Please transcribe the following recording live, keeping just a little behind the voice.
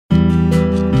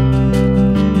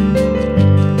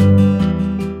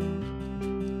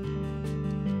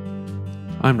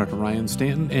I'm Dr. Ryan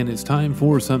Stanton, and it's time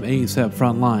for some ACEP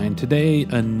Frontline. Today,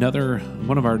 another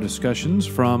one of our discussions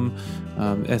from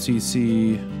SEC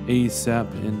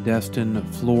ACEP in Destin,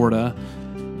 Florida.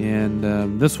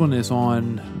 And this one is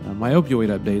on my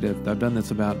opioid update. I've done this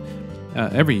about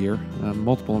every year,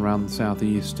 multiple around the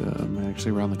Southeast,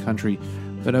 actually around the country.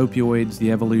 But opioids,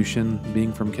 the evolution,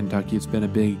 being from Kentucky, it's been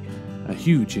a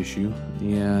huge issue,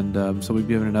 and so we've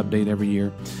given an update every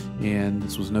year, and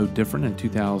this was no different in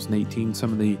 2018.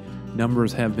 Some of the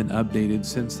numbers have been updated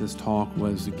since this talk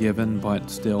was given, but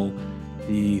still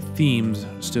the themes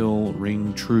still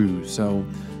ring true. So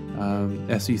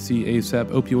SEC ACEP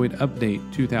Opioid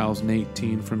Update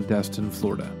 2018 from Destin,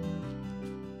 Florida.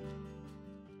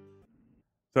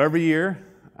 So every year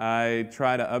I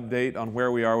try to update on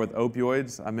where we are with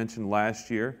opioids. I mentioned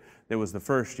last year it was the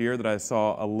first year that I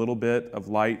saw a little bit of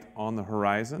light on the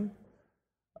horizon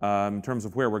in terms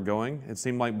of where we're going. It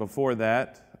seemed like before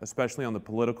that, especially on the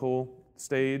political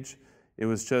stage, it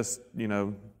was just,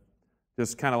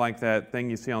 just kind of like that thing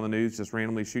you see on the news, just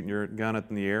randomly shooting your gun up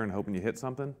in the air and hoping you hit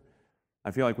something.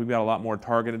 I feel like we've got a lot more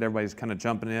targeted. Everybody's kind of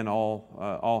jumping in,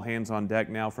 all hands on deck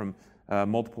now from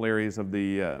multiple areas of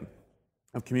the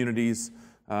of communities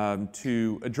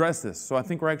to address this. So I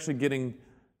think we're actually getting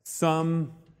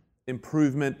some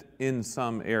improvement in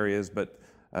some areas, but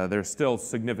there's still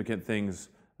significant things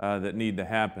that need to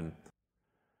happen.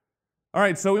 All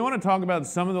right, so we want to talk about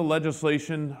some of the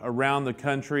legislation around the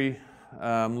country,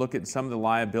 look at some of the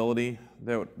liability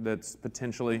that's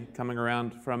potentially coming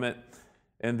around from it,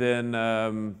 and then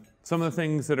some of the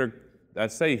things that are, I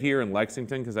say here in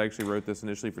Lexington, because I actually wrote this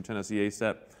initially for Tennessee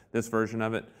ACEP, this version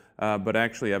of it, but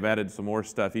actually I've added some more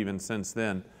stuff even since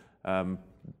then.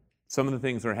 Some of the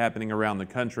things that are happening around the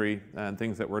country and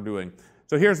things that we're doing.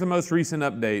 So here's the most recent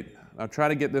update. I'll try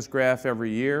to get this graph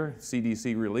every year.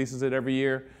 CDC releases it every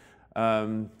year.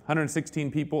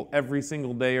 116 people every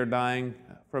single day are dying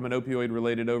from an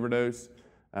opioid-related overdose,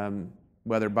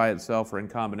 whether by itself or in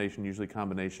combination, usually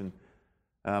combination.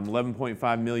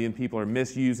 11.5 million people are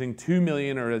misusing. 2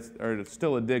 million are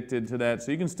still addicted to that.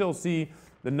 So you can still see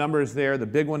the numbers there. The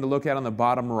big one to look at on the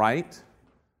bottom right,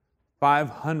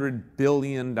 $500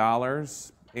 billion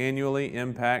annually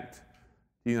impact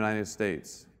the United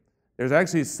States. There's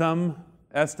actually some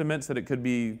estimates that it could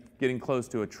be getting close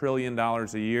to $1 trillion a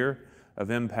year of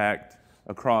impact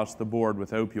across the board with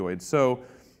opioids. So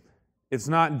it's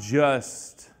not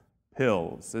just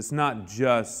pills. It's not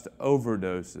just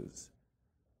overdoses.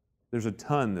 There's a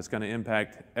ton that's going to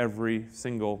impact every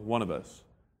single one of us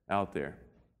out there.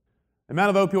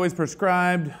 Amount of opioids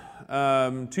prescribed,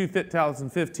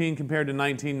 2015 compared to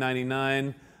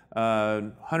 1999,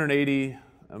 180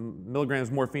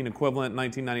 milligrams morphine equivalent,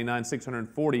 1999,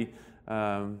 640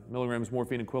 milligrams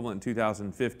morphine equivalent in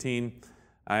 2015.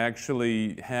 I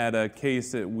actually had a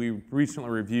case that we recently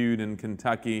reviewed in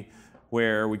Kentucky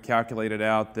where we calculated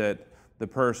out that the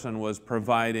person was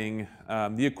providing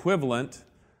the equivalent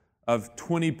of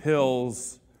 20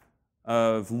 pills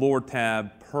of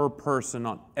Lortab per person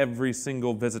on every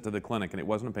single visit to the clinic, and it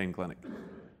wasn't a pain clinic.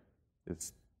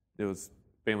 It was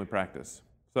family practice.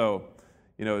 So,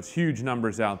 it's huge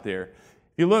numbers out there.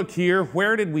 If you look here,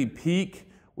 where did we peak?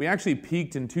 We actually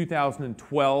peaked in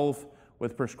 2012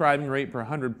 with prescribing rate per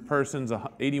 100 persons,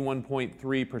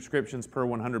 81.3 prescriptions per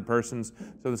 100 persons.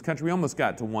 So this country, we almost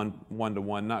got to one to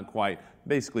one, not quite,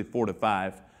 basically 4 to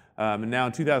 5. And now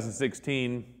in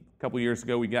 2016, a couple years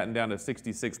ago, we'd gotten down to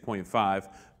 66.5,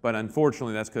 but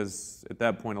unfortunately that's because at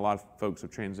that point a lot of folks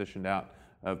have transitioned out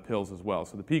of pills as well.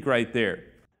 So the peak right there.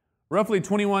 Roughly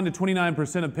 21 to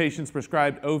 29% of patients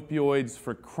prescribed opioids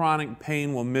for chronic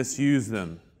pain will misuse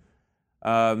them.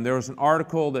 There was an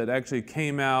article that actually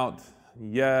came out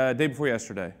day before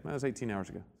yesterday. That was 18 hours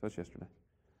ago. That's yesterday.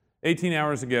 18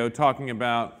 hours ago, talking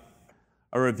about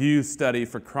a review study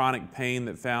for chronic pain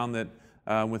that found that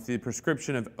with the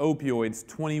prescription of opioids,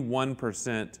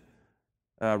 21%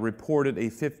 reported a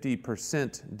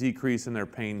 50% decrease in their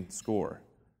pain score.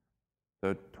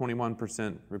 So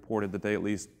 21% reported that they at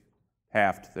least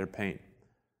halved their pain.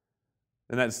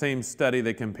 In that same study,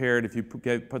 they compared if you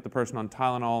put the person on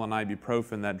Tylenol and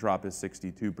ibuprofen, that drop is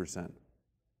 62%. Okay,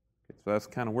 so that's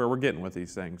kind of where we're getting with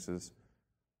these things, is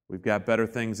we've got better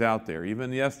things out there.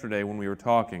 Even yesterday when we were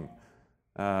talking,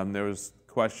 there was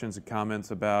questions and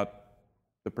comments about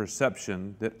the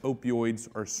perception that opioids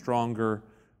are stronger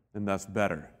and thus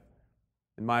better.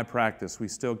 In my practice, we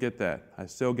still get that. I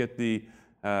still get the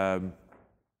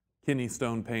kidney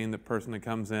stone pain, the person that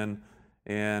comes in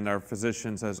and our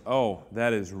physician says, oh,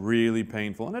 that is really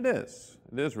painful. And it is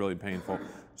really painful.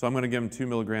 So I'm going to give them 2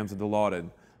 milligrams of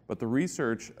Dilaudid. But the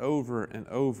research over and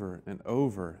over and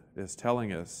over is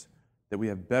telling us that we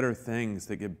have better things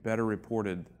that get better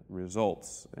reported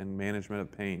results and management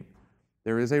of pain.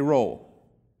 There is a role,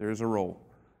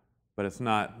 but it's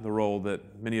not the role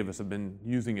that many of us have been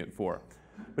using it for.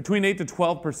 Between 8 to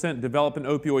 12% develop an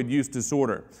opioid use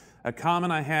disorder. A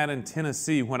comment I had in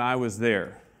Tennessee when I was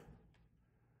there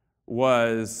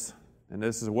was, and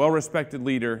this is a well-respected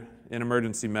leader in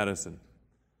emergency medicine,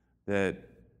 that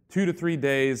 2 to 3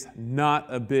 days, not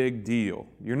a big deal.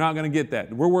 You're not going to get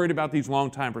that. We're worried about these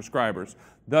long-time prescribers.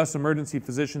 Thus, emergency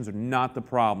physicians are not the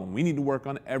problem. We need to work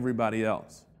on everybody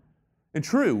else. And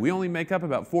true, we only make up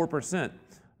about 4%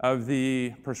 of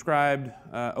the prescribed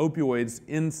opioids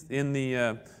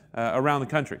around the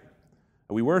country.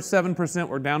 We were 7%,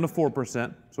 we're down to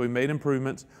 4%, so we made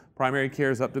improvements. Primary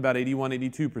care is up to about 81,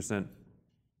 82%.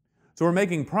 So we're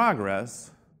making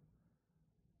progress,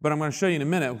 but I'm going to show you in a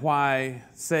minute why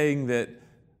saying that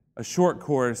a short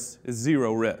course is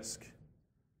zero risk.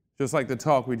 Just like the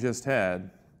talk we just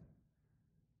had,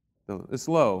 it's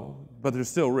low, but there's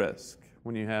still risk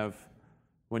when you have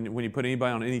when you put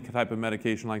anybody on any type of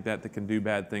medication like that that can do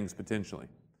bad things potentially.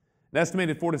 An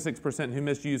estimated 4 to 6% who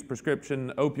misuse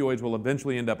prescription opioids will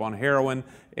eventually end up on heroin,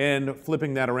 and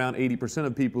flipping that around, 80%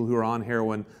 of people who are on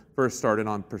heroin first started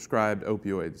on prescribed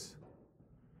opioids.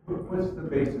 What's the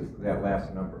basis for that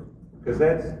last number? Because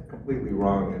that's completely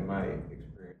wrong in my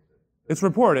experience. It's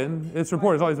reported. It's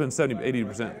always been 70 to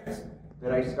 80%.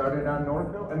 That I started on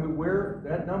Norville? I mean, where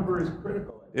that number is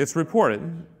critical. It's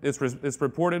reported. It's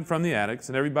reported from the addicts,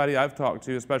 and everybody I've talked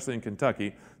to, especially in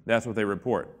Kentucky, that's what they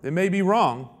report. It may be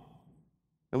wrong,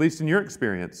 at least in your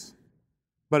experience,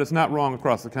 but it's not wrong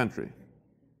across the country.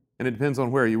 And it depends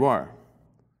on where you are.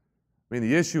 I mean,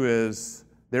 the issue is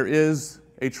there is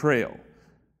a trail.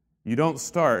 You don't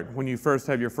start when you first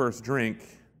have your first drink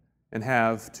and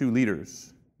have 2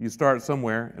 liters. You start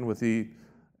somewhere and with the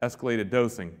escalated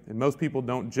dosing. And most people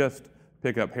don't just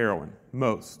pick up heroin,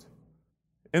 most.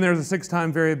 And there's a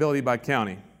 6-time variability by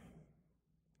county.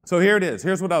 So here it is.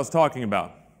 Here's what I was talking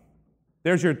about.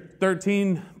 There's your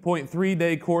 13.3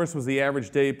 day course was the average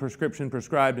day prescription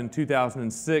prescribed in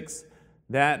 2006.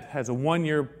 That has a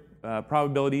 1-year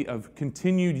probability of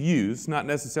continued use, not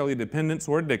necessarily dependence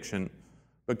or addiction,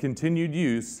 but continued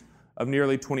use of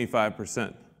nearly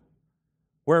 25%.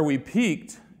 Where we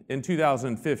peaked in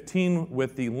 2015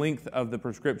 with the length of the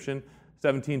prescription,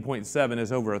 17.7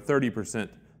 is over a 30%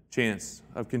 chance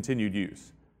of continued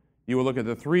use. You will look at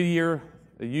the 3-year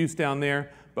use down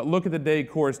there, but look at the day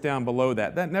course down below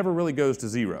that. That never really goes to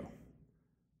zero.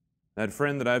 That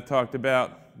friend that I've talked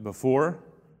about before,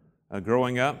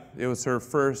 growing up, it was her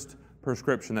first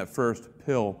prescription, that first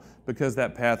pill, because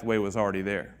that pathway was already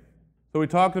there. So we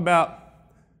talked about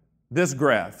this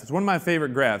graph. It's one of my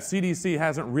favorite graphs. CDC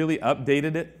hasn't really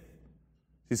updated it.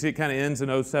 You see it kind of ends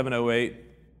in 07, 08,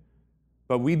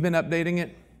 but we've been updating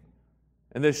it.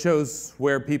 And this shows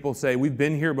where people say, we've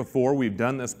been here before, we've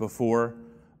done this before,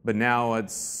 but now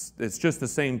it's just the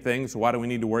same thing, so why do we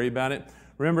need to worry about it?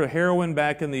 Remember heroin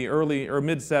back in the early or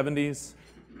mid-70s,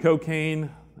 cocaine,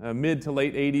 mid to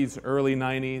late 80s, early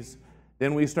 90s.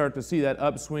 Then we start to see that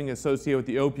upswing associated with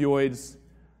the opioids.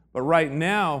 But right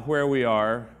now, where we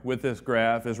are with this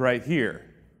graph is right here.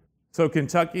 So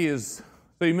Kentucky is,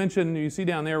 so you see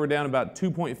down there, we're down about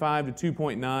 2.5 to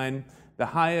 2.9. The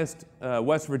highest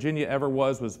West Virginia ever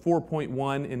was 4.1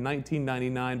 in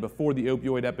 1999 before the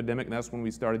opioid epidemic, and that's when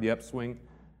we started the upswing.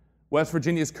 West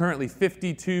Virginia is currently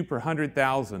 52 per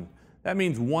 100,000. That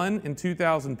means 1 in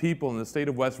 2,000 people in the state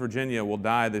of West Virginia will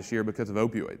die this year because of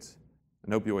opioids,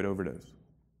 an opioid overdose.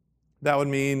 That would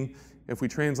mean, if we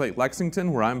translate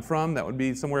Lexington, where I'm from, that would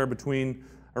be somewhere between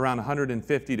around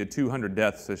 150 to 200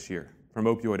 deaths this year from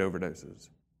opioid overdoses.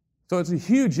 So it's a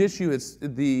huge issue. It's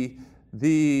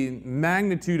the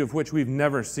magnitude of which we've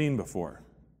never seen before.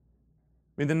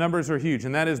 I mean, the numbers are huge,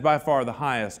 and that is by far the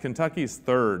highest. Kentucky's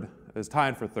third, is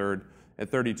tied for third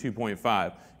at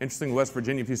 32.5. Interesting, West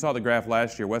Virginia, if you saw the graph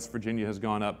last year, West Virginia has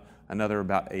gone up another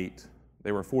about 8.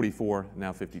 They were 44,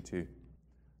 now 52.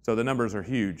 So the numbers are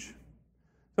huge.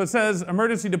 So it says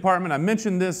emergency department. I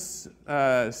mentioned this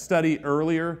study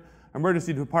earlier.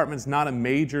 Emergency department is not a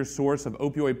major source of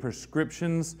opioid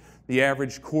prescriptions. The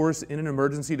average course in an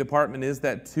emergency department is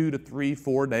that 2 to 3,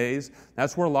 4 days.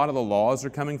 That's where a lot of the laws are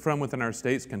coming from within our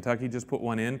states. Kentucky just put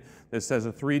one in that says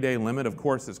a 3-day limit. Of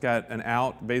course, it's got an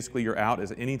out. Basically, your out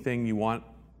is anything you want.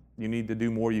 You need to do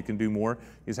more, you can do more.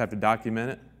 You just have to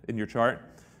document it in your chart.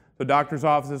 So doctor's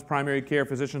offices, primary care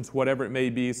physicians, whatever it may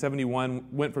be,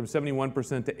 went from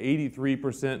 71% to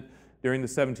 83% during the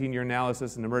 17-year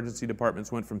analysis, and emergency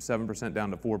departments went from 7%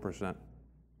 down to 4%.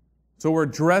 So we're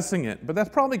addressing it, but that's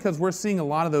probably because we're seeing a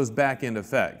lot of those back-end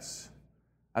effects.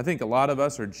 I think a lot of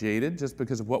us are jaded just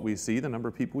because of what we see, the number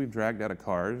of people we've dragged out of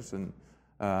cars and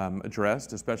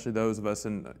addressed, especially those of us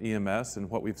in EMS, and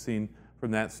what we've seen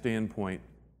from that standpoint.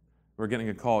 We're getting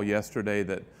a call yesterday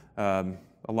that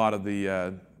a lot of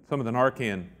some of the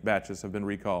Narcan batches have been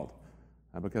recalled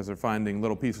because they're finding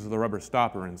little pieces of the rubber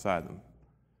stopper inside them.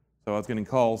 So I was getting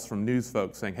calls from news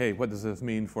folks saying, hey, what does this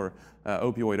mean for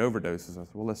opioid overdoses? I said,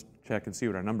 well, let's check and see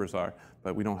what our numbers are,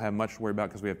 but we don't have much to worry about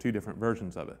because we have two different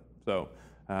versions of it. So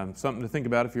something to think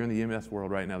about if you're in the EMS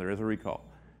world right now. There is a recall.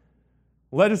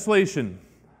 Legislation.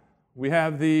 We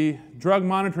have the drug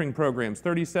monitoring programs.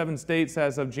 37 states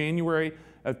as of January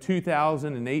of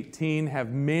 2018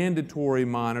 have mandatory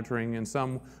monitoring in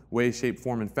some way, shape,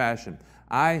 form, and fashion.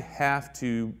 I have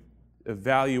to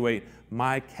evaluate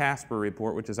my CASPER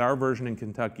report, which is our version in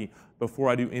Kentucky, before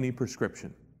I do any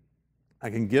prescription. I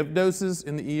can give doses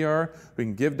in the ER, we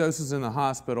can give doses in the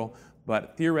hospital,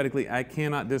 but theoretically I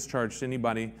cannot discharge to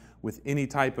anybody with any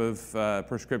type of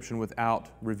prescription without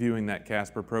reviewing that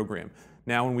CASPER program.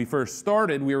 Now, when we first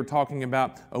started, we were talking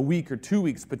about a week or 2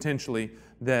 weeks potentially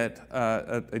that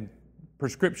a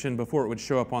prescription before it would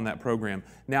show up on that program.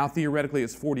 Now, theoretically,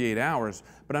 it's 48 hours,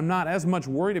 but I'm not as much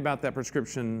worried about that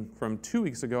prescription from 2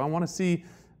 weeks ago. I want to see,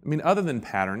 other than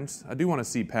patterns, I do want to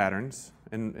see patterns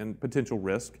and potential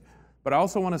risk, but I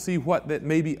also want to see what that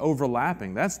may be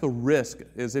overlapping. That's the risk,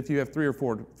 is if you have 3 or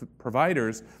 4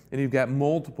 providers and you've got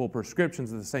multiple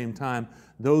prescriptions at the same time,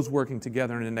 those working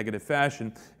together in a negative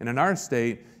fashion. And in our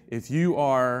state, if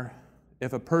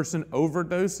a person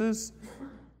overdoses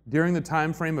during the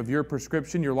time frame of your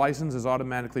prescription, your license is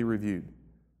automatically reviewed.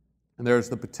 And there's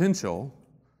the potential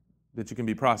that you can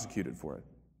be prosecuted for it,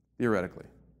 theoretically.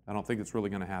 I don't think it's really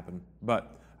going to happen,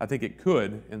 but I think it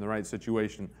could in the right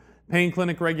situation. Pain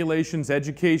clinic regulations,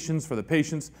 educations for the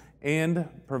patients and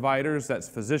providers, that's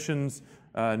physicians,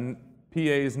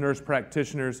 PAs, nurse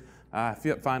practitioners. I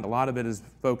find a lot of it is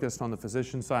focused on the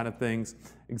physician side of things.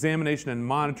 Examination and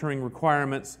monitoring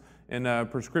requirements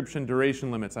and prescription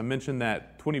duration limits. I mentioned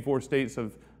that 24 states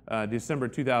of December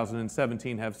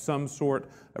 2017 have some sort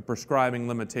of prescribing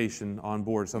limitation on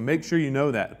board. So make sure you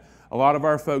know that. A lot of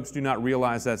our folks do not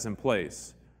realize that's in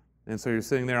place. And so you're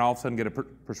sitting there, all of a sudden get a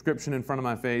prescription in front of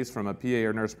my face from a PA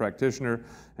or nurse practitioner,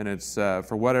 and it's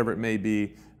for whatever it may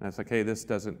be, and it's like, hey,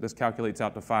 this calculates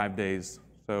out to 5 days.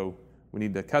 So we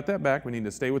need to cut that back, we need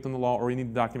to stay within the law, or we need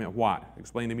to document why.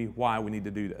 Explain to me why we need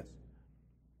to do this.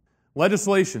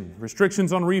 Legislation,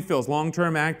 restrictions on refills,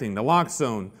 long-term acting,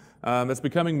 naloxone, that's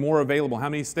becoming more available. How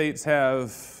many states have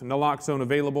naloxone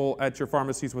available at your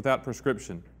pharmacies without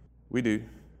prescription? We do.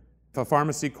 If a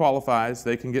pharmacy qualifies,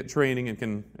 they can get training and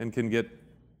can get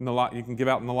you can give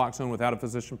out naloxone without a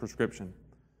physician prescription.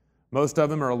 Most of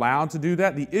them are allowed to do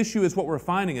that. The issue is what we're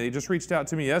finding. They just reached out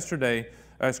to me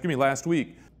last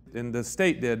week, and the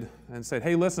state did, and said,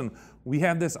 hey, listen, we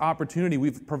have this opportunity.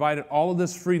 We've provided all of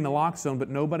this free naloxone, but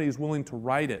nobody's willing to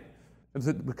write it. Is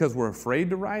it because we're afraid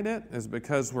to write it? Is it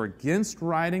because we're against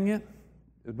writing it?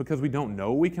 Is it because we don't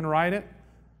know we can write it?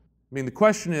 The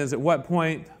question is, at what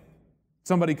point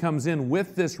somebody comes in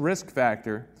with this risk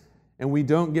factor and we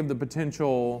don't give the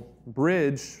potential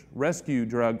bridge rescue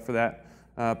drug for that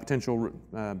potential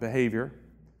behavior,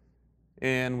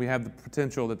 and we have the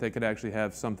potential that they could actually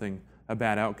have a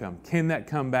bad outcome. Can that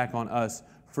come back on us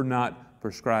for not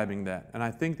prescribing that? And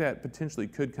I think that potentially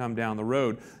could come down the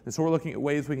road. And so we're looking at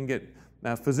ways we can get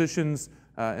physicians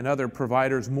and other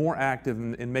providers more active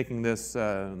in making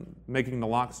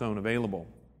naloxone available.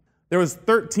 There was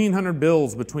 1,300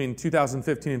 bills between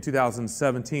 2015 and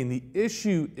 2017. The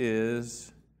issue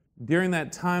is, during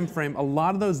that time frame, a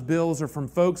lot of those bills are from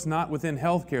folks not within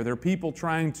healthcare. They're people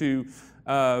trying to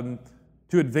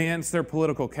advance their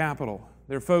political capital.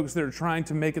 They're folks that are trying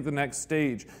to make it the next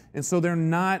stage. And so they're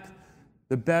not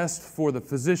the best for the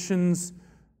physicians,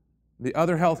 the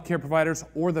other healthcare providers,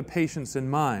 or the patients in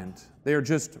mind. They are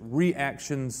just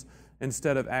reactions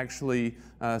instead of actually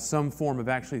some form of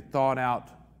actually thought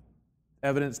out,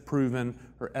 evidence-proven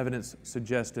or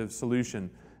evidence-suggestive solution.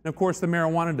 And of course, the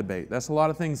marijuana debate. That's a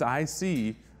lot of things I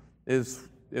see is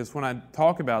when I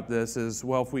talk about this is,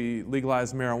 well, if we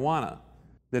legalize marijuana,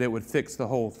 that it would fix the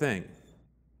whole thing.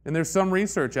 And there's some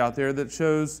research out there that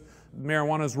shows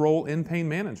marijuana's role in pain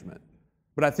management.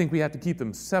 But I think we have to keep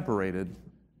them separated.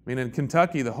 In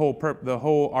Kentucky, the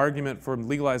whole argument for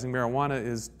legalizing marijuana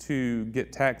is to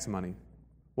get tax money.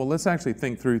 Well, let's actually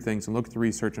think through things and look at the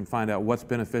research and find out what's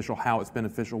beneficial, how it's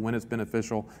beneficial, when it's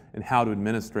beneficial, and how to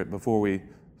administer it before we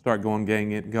start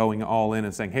going all in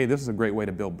and saying, hey, this is a great way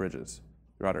to build bridges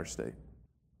throughout our state.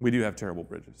 We do have terrible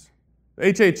bridges.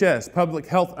 HHS, public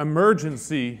health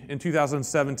emergency in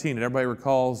 2017, and everybody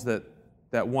recalls that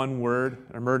That one word,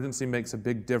 emergency, makes a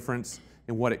big difference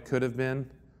in what it could have been.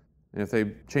 And if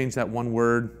they change that one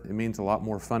word, it means a lot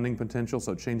more funding potential.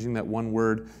 So changing that one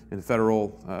word in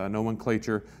federal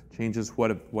nomenclature changes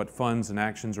what funds and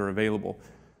actions are available.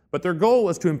 But their goal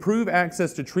was to improve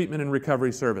access to treatment and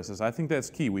recovery services. I think that's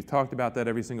key. We've talked about that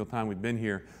every single time we've been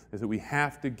here, is that we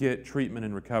have to get treatment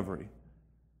and recovery.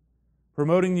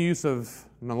 Promoting the use of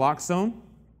naloxone,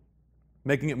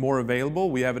 making it more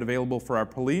available. We have it available for our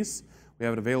police. We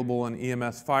have it available in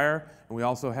EMS fire, and we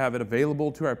also have it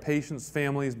available to our patients,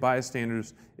 families,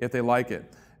 bystanders if they like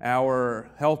it. Our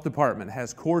health department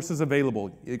has courses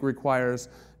available. It requires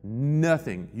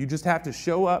nothing. You just have to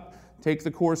show up, take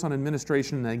the course on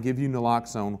administration, and they give you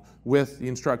naloxone with the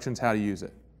instructions how to use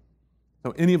it. So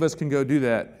any of us can go do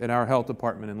that in our health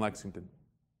department in Lexington.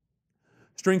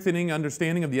 Strengthening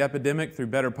understanding of the epidemic through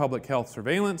better public health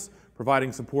surveillance,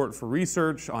 providing support for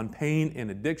research on pain and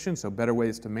addiction, so better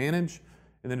ways to manage,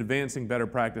 and then advancing better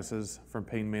practices for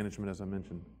pain management, as I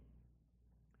mentioned.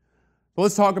 So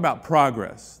let's talk about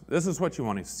progress. This is what you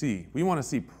want to see. We want to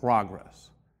see progress.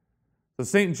 The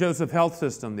St. Joseph Health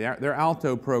System, their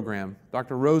ALTO program,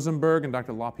 Dr. Rosenberg and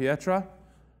Dr. LaPietra,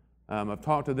 I've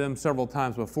talked to them several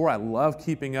times before. I love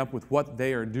keeping up with what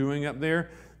they are doing up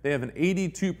there. They have an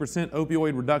 82%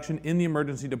 opioid reduction in the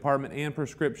emergency department and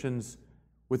prescriptions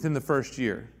within the first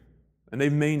year. And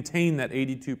they've maintained that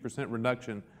 82%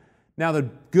 reduction. Now, the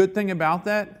good thing about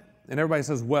that, and everybody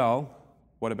says, well,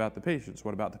 what about the patients?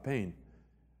 What about the pain?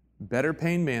 Better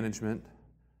pain management,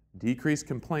 decreased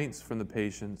complaints from the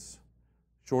patients,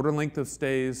 shorter length of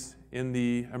stays in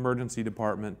the emergency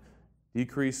department,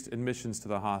 decreased admissions to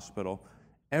the hospital.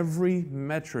 Every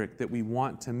metric that we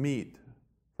want to meet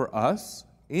for us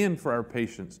and for our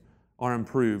patients are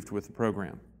improved with the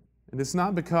program. And it's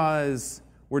not because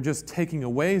we're just taking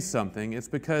away something, it's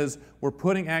because we're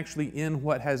putting actually in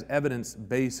what has evidence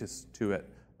basis to it,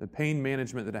 the pain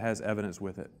management that has evidence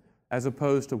with it, as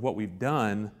opposed to what we've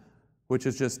done, which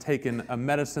is just taken a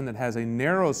medicine that has a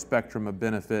narrow spectrum of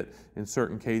benefit in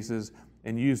certain cases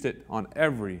and used it on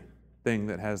everything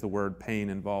that has the word pain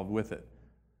involved with it.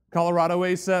 Colorado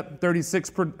ACEP,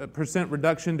 36%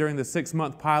 reduction during the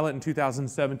 6-month pilot in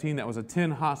 2017. That was a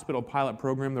 10-hospital pilot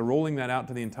program. They're rolling that out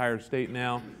to the entire state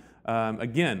now.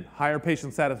 Again, higher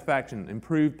patient satisfaction,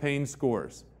 improved pain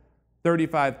scores,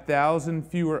 35,000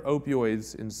 fewer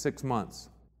opioids in 6 months.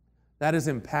 That is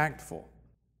impactful.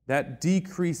 That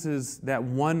decreases that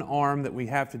one arm that we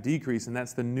have to decrease, and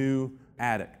that's the new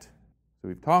addict. So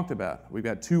we've talked about, we've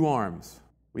got two arms.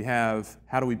 We have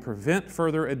how do we prevent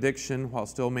further addiction while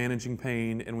still managing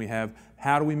pain, and we have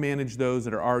how do we manage those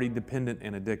that are already dependent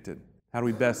and addicted? How do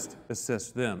we best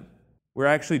assist them? We're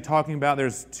actually talking about,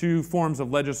 there's two forms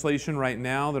of legislation right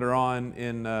now that are on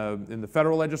in the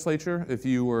federal legislature. If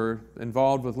you were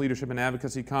involved with Leadership and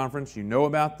Advocacy Conference, you know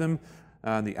about them.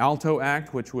 The ALTO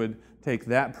Act, which would take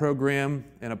that program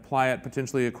and apply it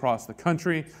potentially across the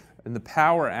country, and the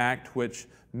POWER Act, which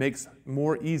makes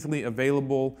more easily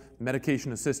available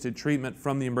medication-assisted treatment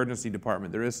from the emergency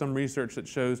department. There is some research that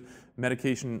shows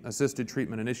medication-assisted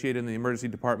treatment initiated in the emergency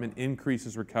department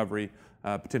increases recovery,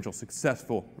 potential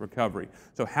successful recovery.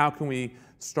 So how can we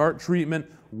start treatment,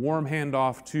 warm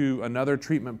handoff to another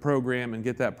treatment program, and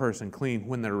get that person clean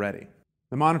when they're ready?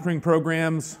 The monitoring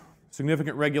programs,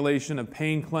 significant regulation of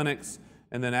pain clinics,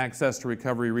 and then access to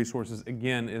recovery resources,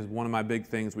 again, is one of my big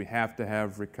things. We have to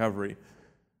have recovery.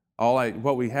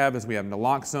 What we have is we have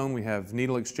naloxone, we have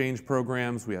needle exchange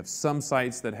programs, we have some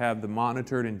sites that have the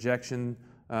monitored injection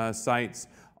sites.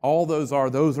 All those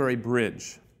are a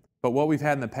bridge. But what we've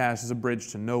had in the past is a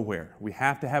bridge to nowhere. We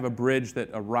have to have a bridge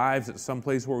that arrives at some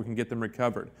place where we can get them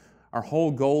recovered. Our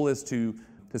whole goal is to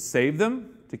save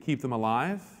them, to keep them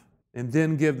alive, and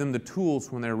then give them the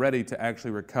tools when they're ready to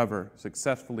actually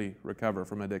successfully recover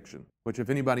from addiction. Which,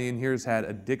 if anybody in here has had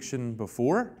addiction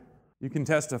before, you can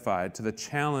testify to the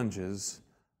challenges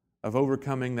of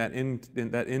overcoming that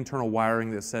internal wiring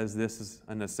that says this is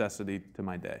a necessity to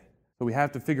my day. So we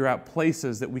have to figure out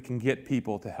places that we can get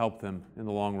people to help them in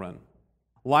the long run.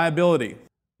 Liability.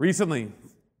 Recently,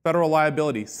 federal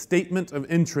liability, statement of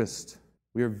interest.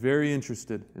 We are very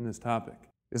interested in this topic.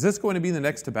 Is this going to be the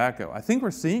next tobacco? I think we're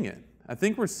seeing it. I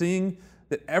think we're seeing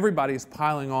that everybody's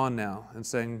piling on now and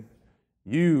saying,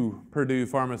 you, Purdue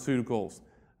Pharmaceuticals,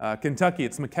 Kentucky,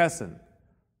 it's McKesson.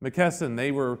 McKesson,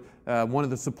 they were one of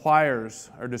the suppliers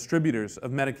or distributors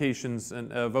of medications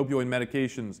and of opioid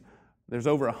medications. There's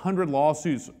over 100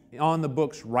 lawsuits on the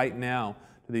books right now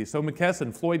to these. So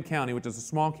McKesson, Floyd County, which is a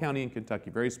small county in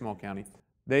Kentucky, very small county,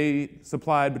 they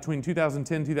supplied between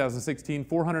 2010 and 2016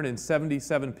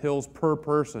 477 pills per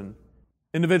person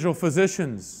Individual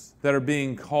physicians that are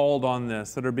being called on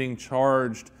this, that are being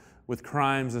charged with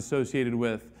crimes associated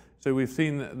with. So we've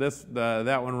seen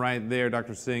that one right there,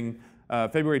 Dr. Singh.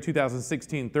 February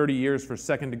 2016, 30 years for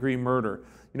second-degree murder.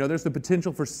 You know, there's the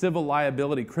potential for civil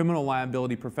liability, criminal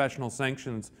liability, professional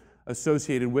sanctions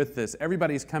associated with this.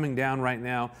 Everybody's coming down right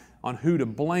now on who to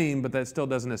blame, but that still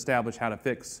doesn't establish how to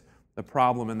fix the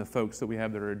problem and the folks that we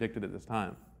have that are addicted at this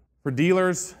time. For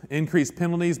dealers, increased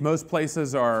penalties. Most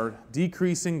places are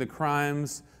decreasing the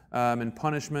crimes and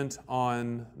punishment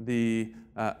on the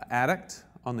addict,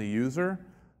 on the user,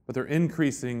 but they're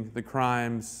increasing the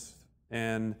crimes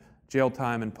and jail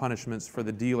time and punishments for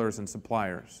the dealers and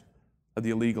suppliers of the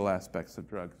illegal aspects of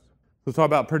drugs. Let's talk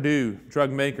about Purdue,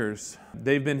 drug makers.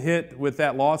 They've been hit with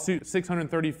that lawsuit,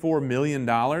 $634 million.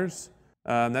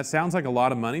 That sounds like a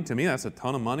lot of money. To me, that's a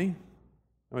ton of money.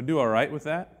 I would do all right with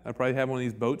that. I'd probably have one of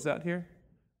these boats out here,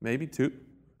 maybe two.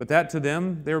 But that to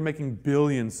them, they were making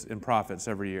billions in profits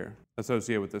every year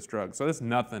associated with this drug. So that's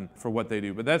nothing for what they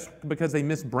do. But that's because they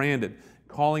misbranded,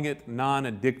 calling it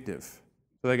non-addictive.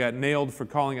 So they got nailed for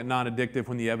calling it non-addictive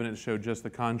when the evidence showed just the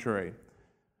contrary.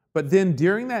 But then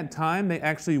during that time, they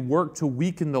actually worked to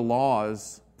weaken the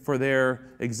laws for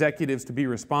their executives to be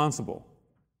responsible.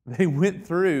 They went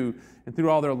through, and through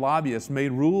all their lobbyists,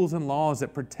 made rules and laws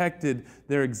that protected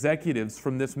their executives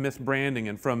from this misbranding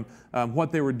and from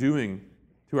what they were doing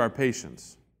to our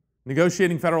patients.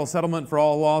 Negotiating federal settlement for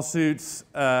all lawsuits,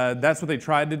 that's what they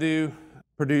tried to do.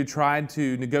 Purdue tried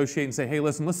to negotiate and say, hey,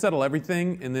 listen, let's settle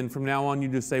everything, and then from now on you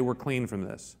just say we're clean from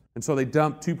this. And so they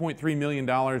dumped $2.3 million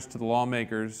to the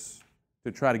lawmakers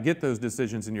to try to get those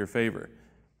decisions in your favor.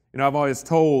 You know, I've always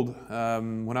told,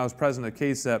 when I was president of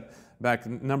ACEP back a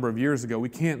number of years ago, we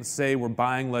can't say we're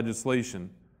buying legislation.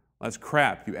 That's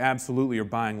crap. You absolutely are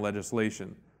buying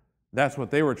legislation. That's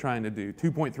what they were trying to do,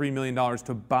 $2.3 million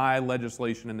to buy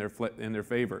legislation in their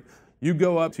favor. You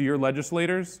go up to your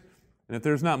legislators, and if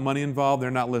there's not money involved,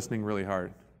 they're not listening really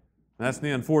hard. And that's the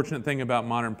unfortunate thing about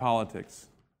modern politics.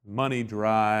 Money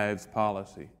drives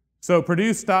policy. So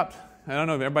Purdue stopped, I don't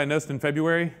know if everybody noticed in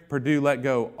February, Purdue let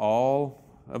go all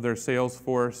of their sales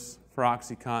force for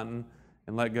OxyContin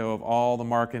and let go of all the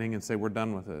marketing and say we're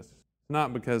done with this. It's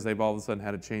not because they've all of a sudden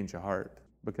had a change of heart,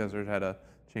 because they've had a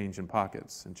change in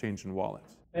pockets and change in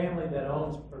wallets. The family that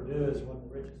owns Purdue is one of the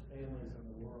richest families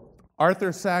in the world. Arthur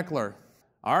Sackler.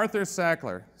 Arthur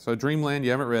Sackler. So Dreamland,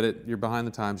 you haven't read it, you're behind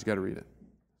the times, you got to read it.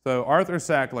 So Arthur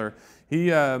Sackler, he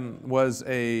was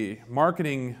a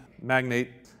marketing magnate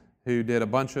who did a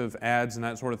bunch of ads and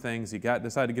that sort of things. He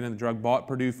decided to get into the drug, bought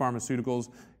Purdue Pharmaceuticals,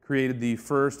 created the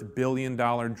first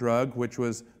billion-dollar drug, which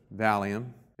was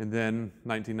Valium. And then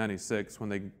 1996, when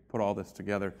they put all this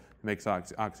together, makes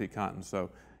OxyContin.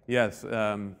 So yes,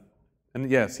 and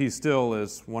yes, he still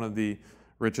is one of the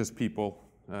richest people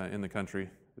in the country,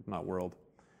 if not world.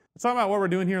 Let's talk about what we're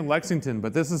doing here in Lexington,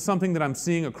 but this is something that I'm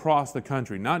seeing across the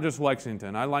country, not just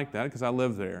Lexington. I like that because I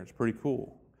live there. It's pretty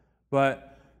cool.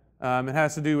 But it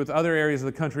has to do with other areas of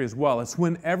the country as well. It's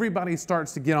when everybody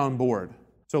starts to get on board.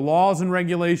 So laws and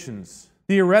regulations.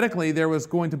 Theoretically, there was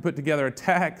going to put together a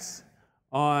tax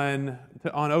on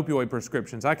opioid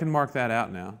prescriptions. I can mark that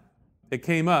out now. It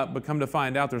came up, but come to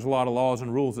find out there's a lot of laws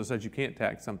and rules that says you can't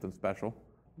tax something special.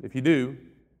 If you do,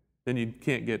 then you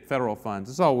can't get federal funds.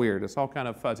 It's all weird. It's all kind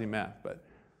of fuzzy math. But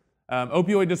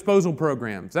opioid disposal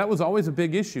programs, that was always a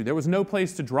big issue. There was no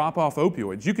place to drop off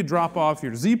opioids. You could drop off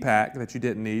your Z-Pack that you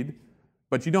didn't need,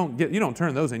 but you don't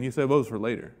turn those in. You save those for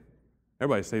later.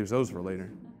 Everybody saves those for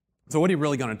later. So what are you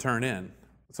really going to turn in?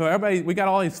 So we got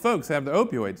all these folks that have the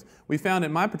opioids. We found at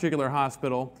my particular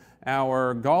hospital,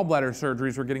 our gallbladder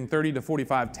surgeries were getting 30 to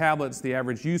 45 tablets. The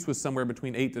average use was somewhere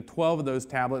between 8 to 12 of those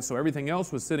tablets, so everything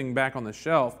else was sitting back on the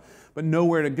shelf, but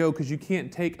nowhere to go because you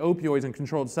can't take opioids and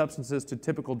controlled substances to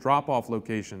typical drop-off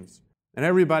locations. And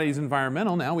everybody's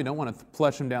environmental now. We don't want to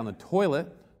flush them down the toilet.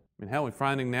 I mean, hell, we're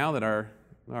finding now that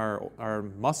our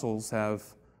muscles have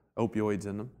opioids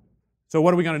in them. So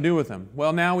what are we going to do with them?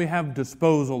 Well, now we have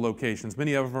disposal locations.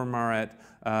 Many of them are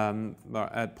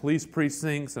at police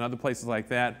precincts and other places like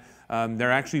that.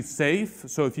 They're actually safe,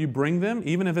 so if you bring them,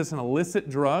 even if it's an illicit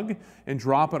drug, and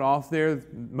drop it off there,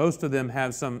 most of them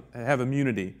have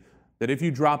immunity. That if you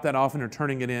drop that off and are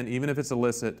turning it in, even if it's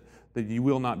illicit, that you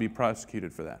will not be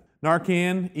prosecuted for that.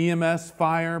 Narcan, EMS,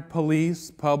 fire,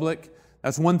 police, public.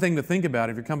 That's one thing to think about.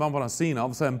 If you come up on a scene, all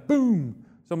of a sudden, boom!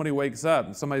 Somebody wakes up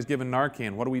and somebody's given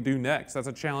Narcan. What do we do next? That's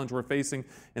a challenge we're facing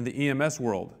in the EMS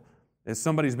world. If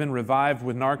somebody's been revived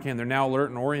with Narcan, they're now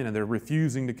alert and oriented, they're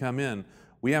refusing to come in.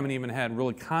 We haven't even had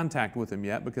really contact with them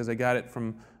yet because they got it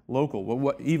from local. Well,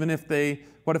 what if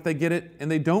they get it and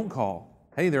they don't call?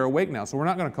 Hey, they're awake now, so we're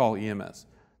not going to call EMS.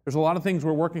 There's a lot of things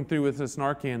we're working through with this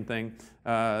Narcan thing,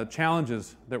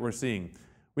 challenges that we're seeing.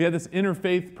 We had this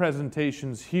interfaith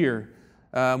presentations here.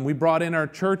 We brought in our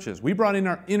churches. We brought in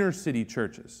our inner city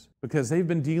churches because they've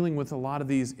been dealing with a lot of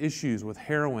these issues with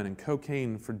heroin and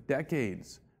cocaine for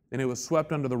decades. And it was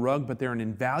swept under the rug, but they're an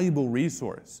invaluable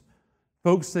resource.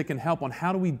 Folks that can help on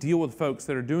how do we deal with folks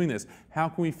that are doing this? How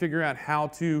can we figure out how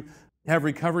to have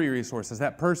recovery resources?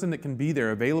 That person that can be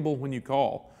there, available when you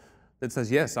call, that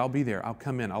says, yes, I'll be there, I'll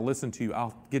come in, I'll listen to you,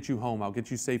 I'll get you home, I'll get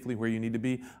you safely where you need to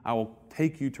be, I will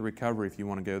take you to recovery if you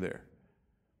want to go there.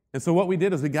 And so what we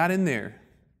did is we got in there,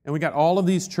 and we got all of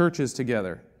these churches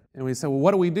together, and we said, well,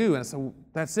 what do we do? And I said, well,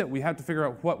 that's it, we have to figure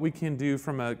out what we can do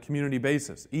from a community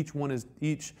basis.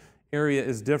 Each area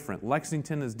is different.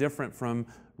 Lexington is different from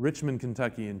Richmond,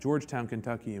 Kentucky, and Georgetown,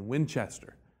 Kentucky, and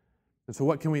Winchester. And so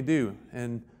what can we do?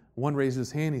 And one raised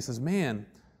his hand, he says, man,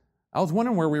 I was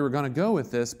wondering where we were going to go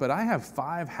with this, but I have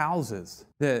 5 houses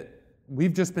that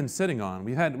we've just been sitting on.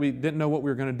 We didn't know what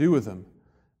we were going to do with them.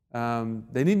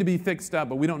 They need to be fixed up,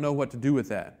 but we don't know what to do with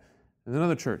that. And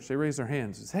another church, they raised their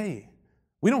hands and says, hey,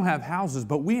 we don't have houses,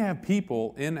 but we have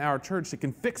people in our church that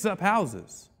can fix up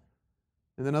houses.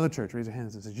 And then another church raised their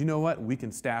hands and says, you know what? We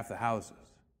can staff the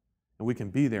houses, and we can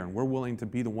be there, and we're willing to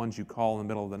be the ones you call in the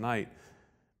middle of the night.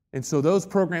 And so those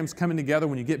programs coming together,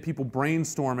 when you get people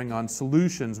brainstorming on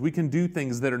solutions, we can do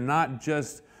things that are not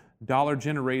just dollar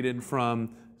generated from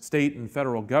state and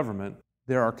federal government.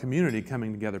 There are community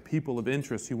coming together, people of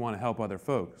interest who want to help other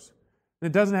folks. And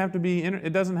it doesn't have to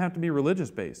be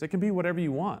religious based. It can be whatever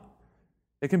you want.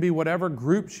 It can be whatever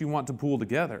groups you want to pool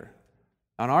together.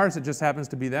 On ours, it just happens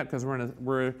to be that because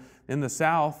we're in the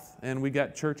South and we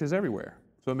got churches everywhere.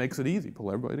 So it makes it easy, pull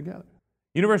everybody together.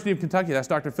 University of Kentucky, that's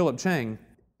Dr. Philip Chang.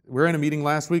 We're in a meeting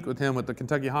last week with him with the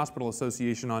Kentucky Hospital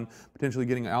Association on potentially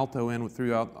getting Alto in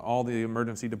throughout all the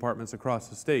emergency departments across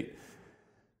the state.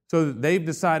 So they've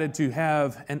decided to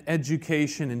have an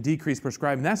education and decrease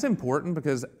prescribing. That's important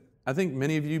because I think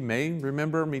many of you may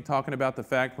remember me talking about the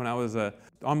fact when I was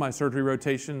on my surgery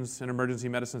rotations in emergency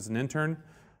medicine as an intern,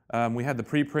 we had the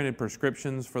pre-printed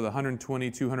prescriptions for the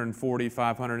 120, 240,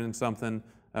 500 and something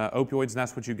opioids, and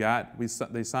that's what you got.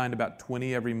 They signed about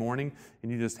 20 every morning, and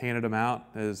you just handed them out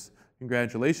as,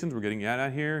 congratulations, we're getting you out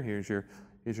of here. Here's your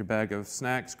bag of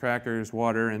snacks, crackers,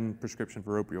 water, and prescription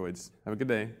for opioids. Have a good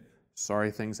day.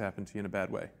 Sorry things happened to you in a bad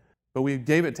way. But we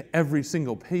gave it to every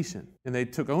single patient, and they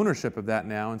took ownership of that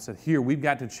now and said, here, we've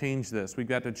got to change this. We've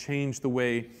got to change the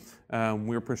way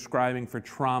we're prescribing for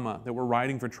trauma, that we're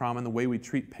writing for trauma, and the way we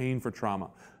treat pain for trauma.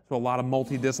 So a lot of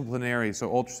multidisciplinary, so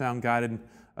ultrasound-guided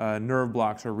nerve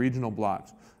blocks or regional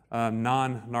blocks,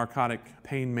 non-narcotic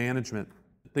pain management,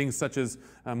 things such as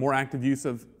more active use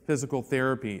of physical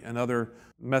therapy and other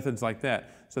methods like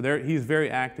that. So he's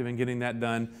very active in getting that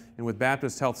done. And with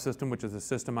Baptist Health System, which is the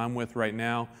system I'm with right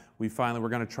now, we're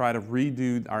going to try to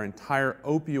redo our entire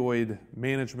opioid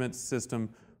management system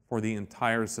for the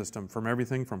entire system, from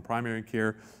everything from primary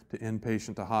care to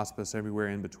inpatient to hospice, everywhere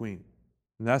in between.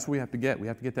 And that's what we have to get. We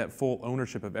have to get that full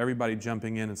ownership of everybody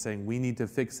jumping in and saying, we need to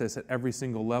fix this at every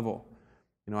single level.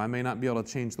 You know, I may not be able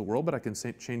to change the world, but I can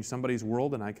change somebody's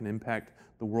world, and I can impact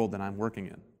the world that I'm working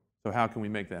in. So how can we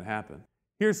make that happen?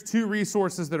 Here's 2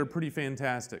 resources that are pretty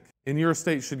fantastic. And your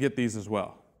state should get these as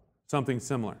well, something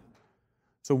similar.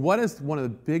 So what is one of the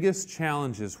biggest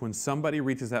challenges when somebody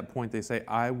reaches that point, they say,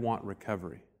 I want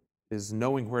recovery, is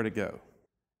knowing where to go.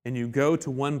 And you go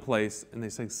to one place and they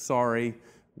say, sorry,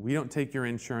 we don't take your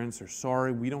insurance, or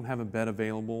sorry, we don't have a bed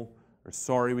available, or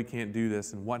sorry, we can't do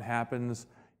this. And what happens?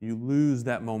 You lose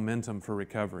that momentum for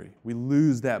recovery. We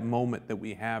lose that moment that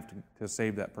we have to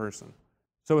save that person.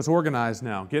 So it's organized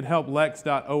now.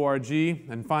 GetHelpLex.org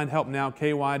and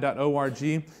FindHelpNowKY.org.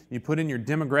 You put in your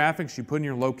demographics, you put in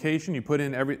your location, you put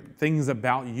in things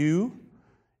about you,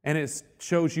 and it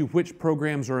shows you which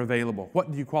programs are available.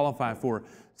 What do you qualify for?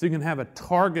 So you can have a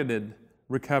targeted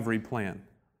recovery plan.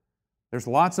 There's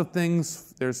lots of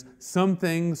things. There's some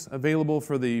things available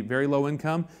for the very low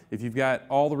income. If you've got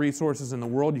all the resources in the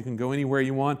world, you can go anywhere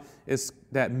you want. It's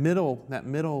that middle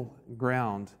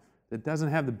ground that doesn't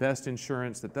have the best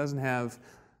insurance, that doesn't have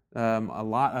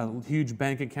a huge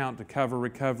bank account to cover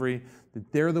recovery,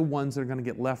 that they're the ones that are going to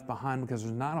get left behind because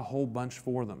there's not a whole bunch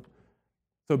for them.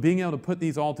 So being able to put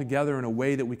these all together in a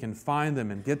way that we can find them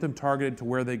and get them targeted to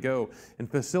where they go and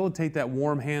facilitate that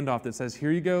warm handoff that says,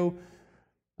 here you go,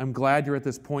 I'm glad you're at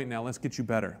this point now, let's get you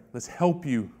better. Let's help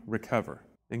you recover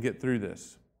and get through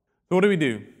this. So what do we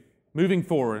do? Moving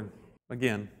forward,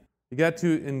 again, you got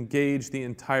to engage the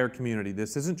entire community.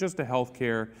 This isn't just a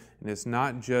healthcare, and it's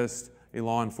not just a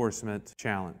law enforcement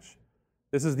challenge.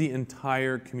 This is the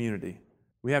entire community.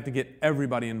 We have to get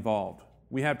everybody involved.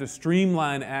 We have to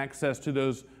streamline access to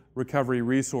those recovery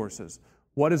resources.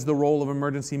 What is the role of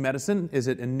emergency medicine? Is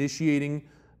it initiating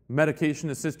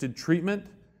medication-assisted treatment?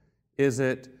 Is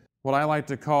it what I like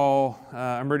to call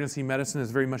emergency medicine is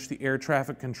very much the air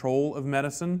traffic control of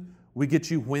medicine? We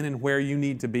get you when and where you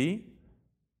need to be.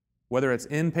 Whether it's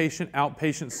inpatient,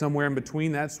 outpatient, somewhere in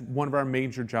between, that's one of our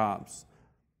major jobs.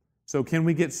 So can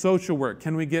we get social work?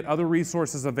 Can we get other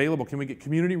resources available? Can we get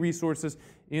community resources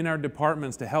in our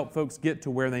departments to help folks get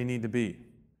to where they need to be?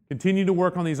 Continue to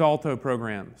work on these ALTO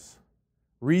programs.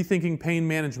 Rethinking pain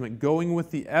management, going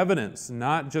with the evidence,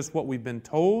 not just what we've been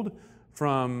told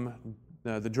from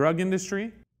the drug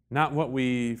industry, not what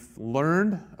we've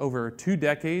learned over 2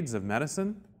 decades of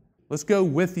medicine. Let's go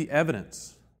with the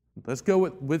evidence. Let's go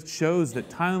with shows that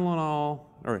Tylenol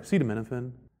or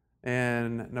acetaminophen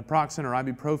and naproxen or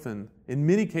ibuprofen in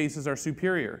many cases are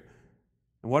superior.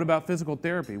 And what about physical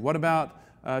therapy? What about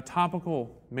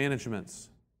topical managements?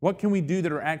 What can we do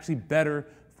that are actually better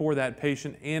for that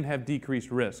patient and have decreased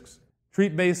risks?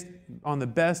 Treat based on the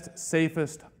best,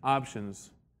 safest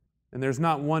options. And there's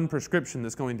not one prescription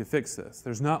that's going to fix this.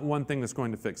 There's not one thing that's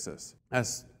going to fix this.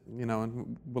 As you know,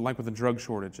 like with the drug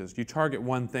shortages, you target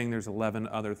one thing, there's 11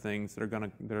 other things that are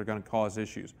going to cause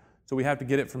issues. So we have to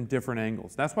get it from different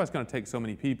angles. That's why it's going to take so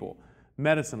many people.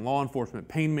 Medicine, law enforcement,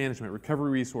 pain management,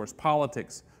 recovery resource,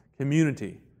 politics,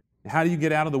 community. How do you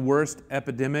get out of the worst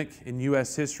epidemic in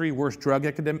U.S. history, worst drug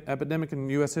epidemic in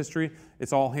U.S. history?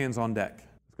 It's all hands on deck.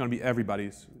 It's going to be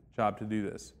everybody's job to do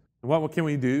this. And what can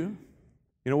we do?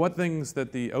 You know, what things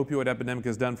that the opioid epidemic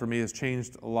has done for me has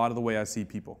changed a lot of the way I see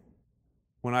people.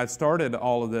 When I started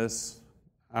all of this,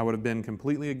 I would have been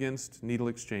completely against needle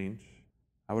exchange.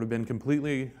 I would have been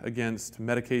completely against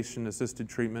medication-assisted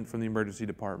treatment from the emergency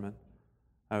department.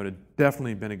 I would have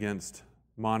definitely been against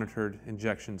monitored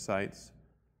injection sites.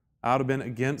 I would have been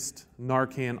against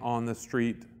Narcan on the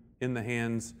street in the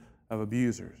hands of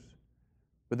abusers.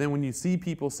 But then when you see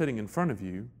people sitting in front of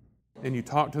you and you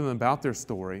talk to them about their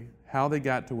story, how they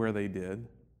got to where they did,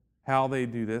 how they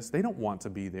do this, they don't want to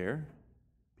be there.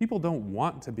 People don't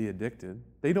want to be addicted.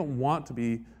 They don't want to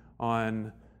be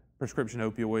on prescription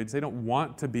opioids. They don't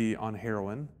want to be on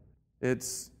heroin.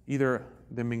 It's either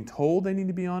them being told they need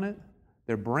to be on it,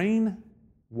 their brain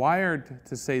wired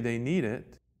to say they need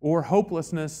it, or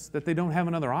hopelessness that they don't have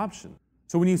another option.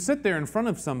 So when you sit there in front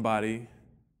of somebody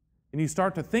and you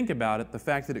start to think about it, the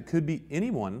fact that it could be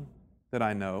anyone that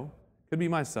I know, it could be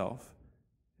myself,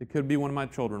 it could be one of my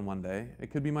children one day,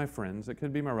 it could be my friends, it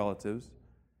could be my relatives,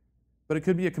 but it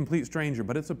could be a complete stranger,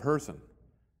 but it's a person.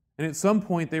 And at some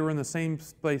point they were in the same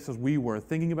place as we were,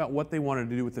 thinking about what they wanted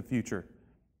to do with the future.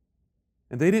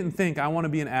 And they didn't think, I want to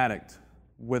be an addict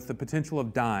with the potential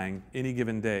of dying any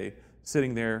given day,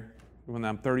 sitting there when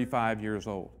I'm 35 years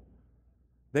old.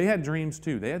 They had dreams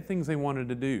too. They had things they wanted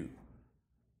to do.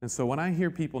 And so when I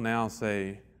hear people now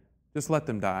say, just let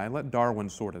them die, let Darwin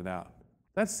sort it out,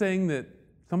 that's saying that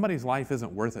somebody's life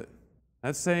isn't worth it.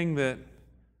 That's saying that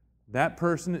that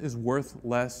person is worth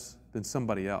less than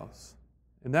somebody else.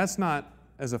 And that's not,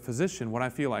 as a physician, what I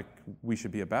feel like we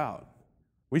should be about.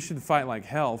 We should fight like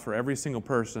hell for every single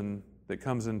person that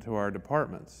comes into our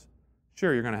departments.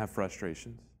 Sure, you're going to have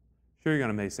frustrations. Sure, you're going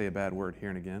to may say a bad word here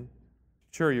and again.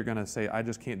 Sure, you're going to say, I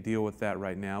just can't deal with that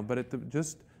right now. But if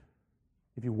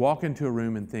you walk into a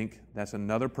room and think that's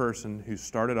another person who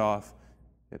started off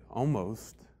at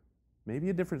almost, maybe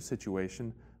a different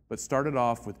situation, but started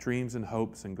off with dreams and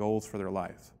hopes and goals for their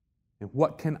life. And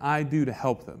what can I do to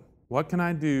help them? What can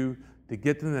I do to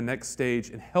get them to the next stage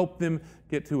and help them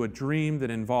get to a dream that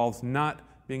involves not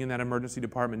being in that emergency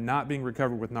department, not being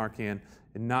recovered with Narcan,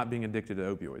 and not being addicted to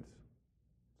opioids?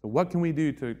 So what can we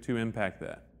do to impact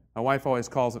that? My wife always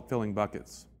calls it filling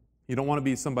buckets. You don't want to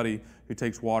be somebody who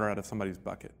takes water out of somebody's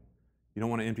bucket. You don't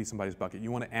want to empty somebody's bucket.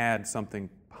 You want to add something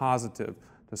positive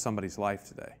to somebody's life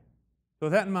today. So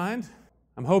with that in mind,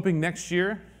 I'm hoping next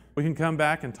year we can come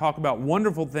back and talk about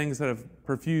wonderful things that have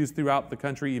perfused throughout the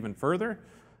country even further,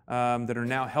 that are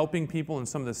now helping people in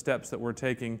some of the steps that we're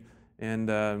taking,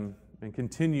 and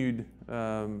continued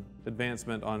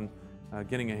advancement on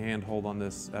getting a handhold on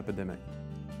this epidemic.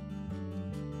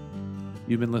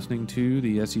 You've been listening to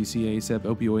the SEC ACEP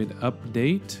Opioid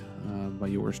Update by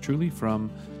yours truly from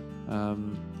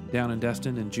down in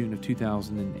Destin in June of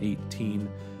 2018.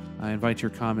 I invite your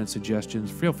comments,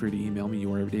 suggestions. Feel free to email me,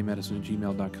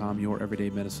 youreverydaymedicine@gmail.com,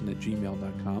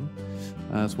 youreverydaymedicine@gmail.com,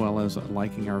 as well as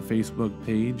liking our Facebook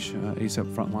page, ACEP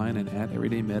Frontline, and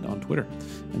 @EverydayMed on Twitter.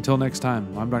 Until next time,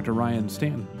 I'm Dr. Ryan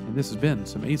Stanton, and this has been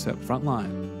some ACEP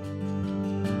Frontline.